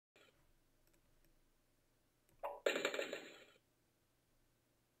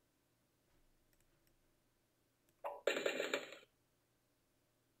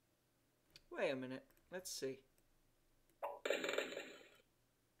a minute. Let's see.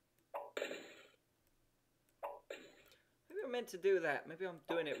 Maybe I'm meant to do that. Maybe I'm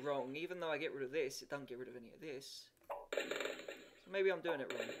doing it wrong. Even though I get rid of this, it doesn't get rid of any of this. So maybe I'm doing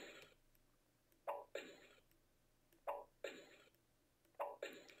it wrong.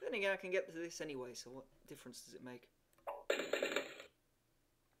 Then again, I can get to this anyway, so what difference does it make?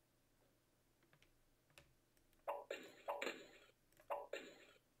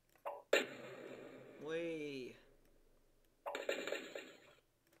 Whee!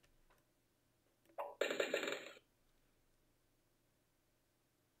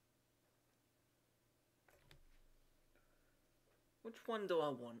 Which one do I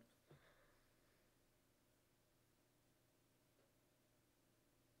want?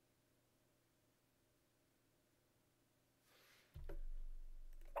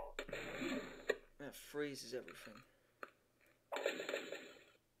 That freezes everything.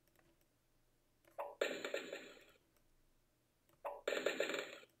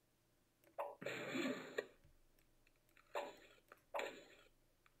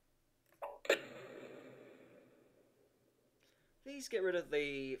 These get rid of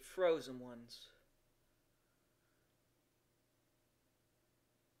the frozen ones.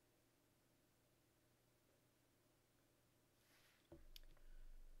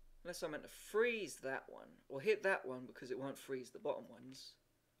 Unless I meant to freeze that one, or hit that one because it won't freeze the bottom ones.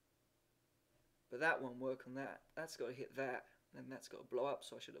 But that won't work on that. That's got to hit that, and then that's got to blow up,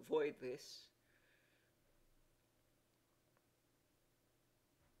 so I should avoid this.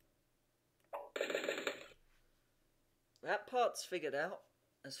 That part's figured out,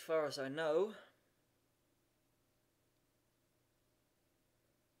 as far as I know.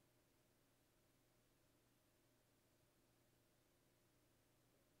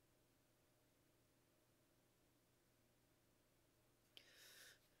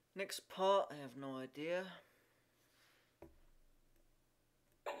 Next part, I have no idea.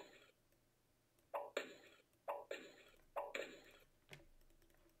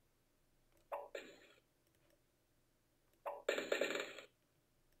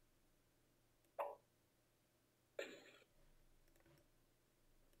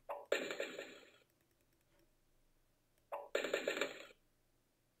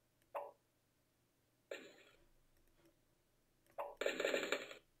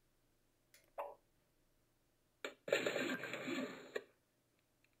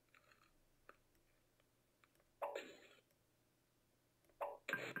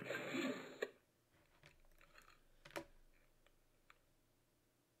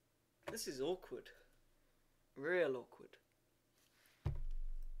 This is awkward. Real awkward.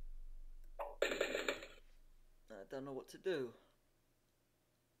 I don't know what to do.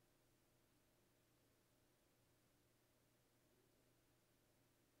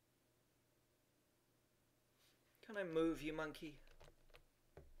 Can I move, you monkey?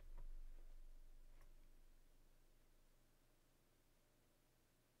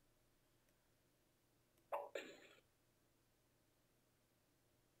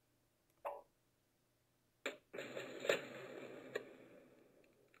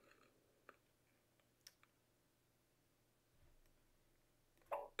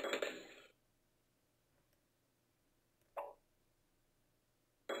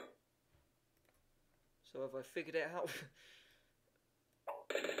 So have I figured it out?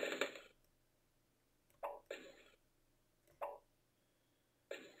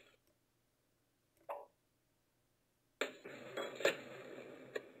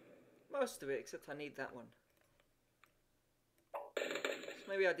 Most of it, except I need that one. So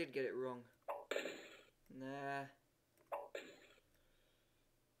maybe I did get it wrong. Nah.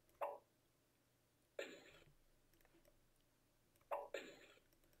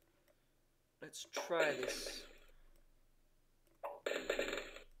 Let's try this.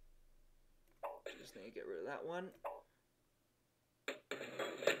 Just need to get rid of that one.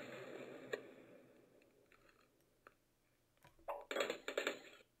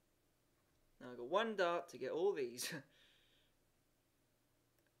 Now I've got one dart to get all these.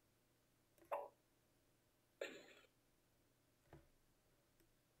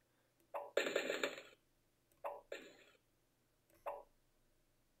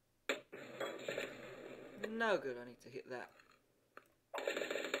 No good, I need to hit that.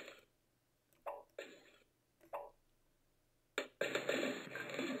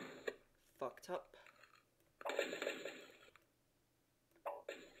 Fucked up.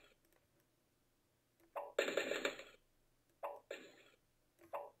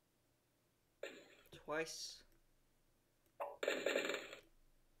 Twice.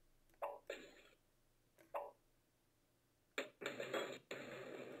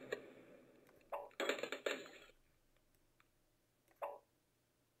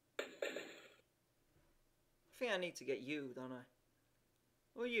 think I need to get you, don't I?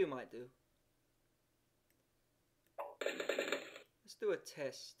 Or you might do. Let's do a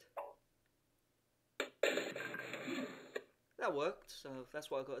test. That worked, so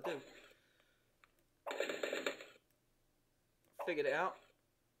that's what I've got to do. Figured it out.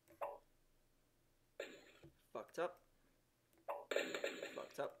 Fucked up.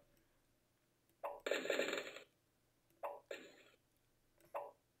 Fucked up.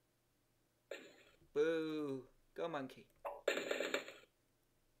 Boo. Go monkey.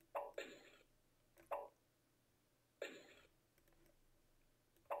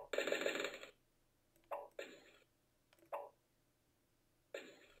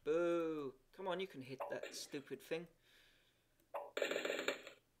 Boo. Come on, you can hit that stupid thing.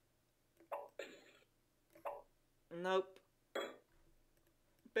 Nope.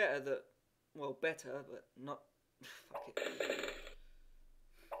 Better that... Well, better, but not... Fuck it.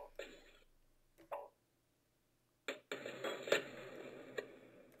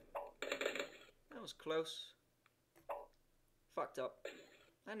 That was close. Fucked up.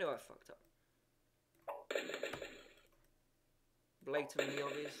 I knew I fucked up. Blatantly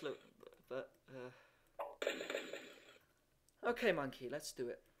obvious, look, but... Okay, monkey, let's do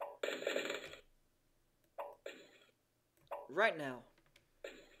it. Right now.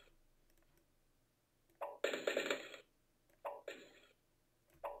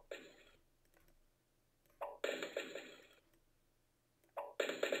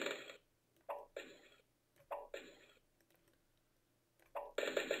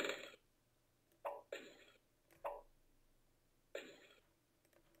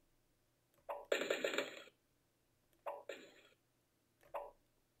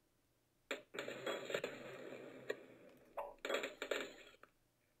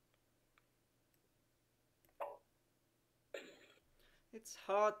 It's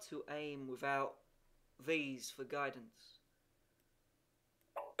hard to aim without these for guidance.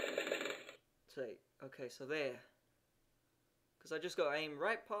 Say, okay, so there. Because I just got to aim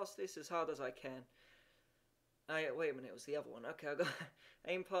right past this as hard as I can. Wait a minute, it was the other one. Okay, I got to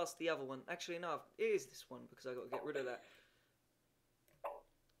aim past the other one. Actually, no, it is this one because I got to get rid of that.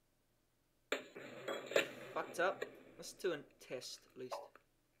 Fucked up. Let's do a test, at least.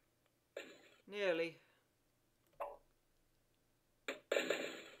 Nearly.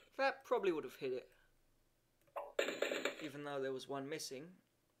 That probably would have hit it. Even though there was one missing.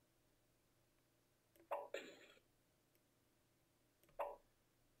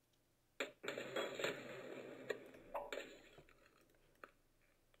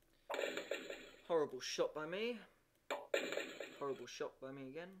 Horrible shot by me. Horrible shot by me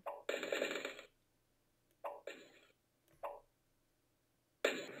again.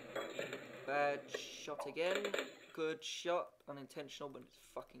 Bad shot again. Good shot. Unintentional, but it's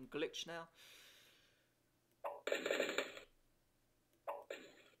fucking glitch now.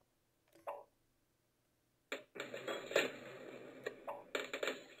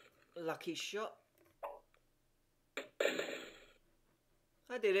 Lucky shot.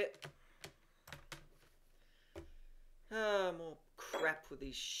 I did it. Ah, more crap with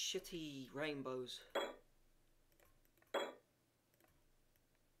these shitty rainbows.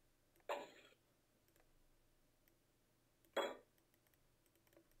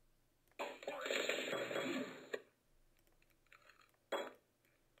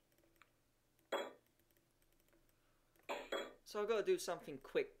 So I've got to do something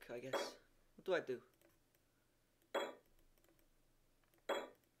quick, I guess. What do I do?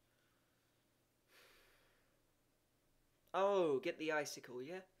 Oh, get the icicle,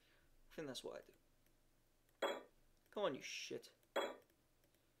 yeah? I think that's what I do. Come on, you shit.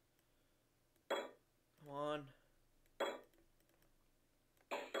 Come on.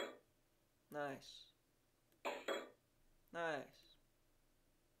 Nice. Nice.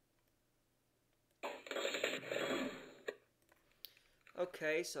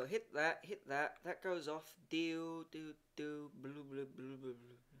 Okay, so hit that, that goes off, blue, blue, blue, blue, blue, blue.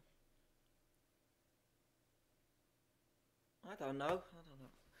 I don't know.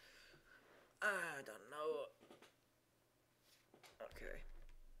 Okay.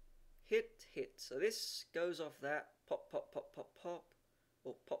 Hit. So this goes off that, pop, pop, pop, pop, pop,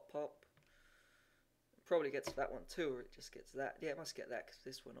 or pop, pop. Probably gets that one too, or it just gets that. Yeah, it must get that because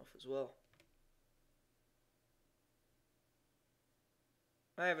this went off as well.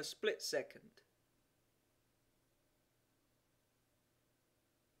 I have a split second.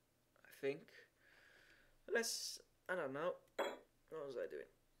 I think. I don't know. What was I doing?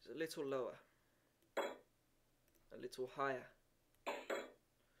 It's a little lower. A little higher.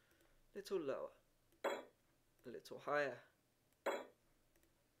 Little lower. A little higher.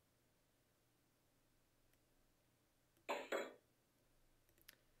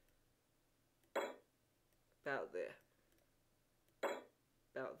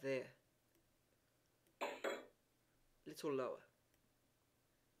 little lower.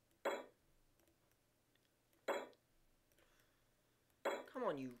 Come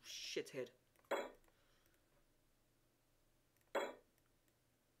on, you shithead.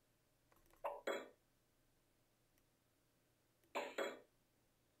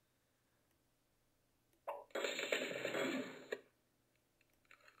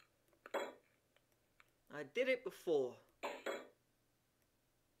 I did it before.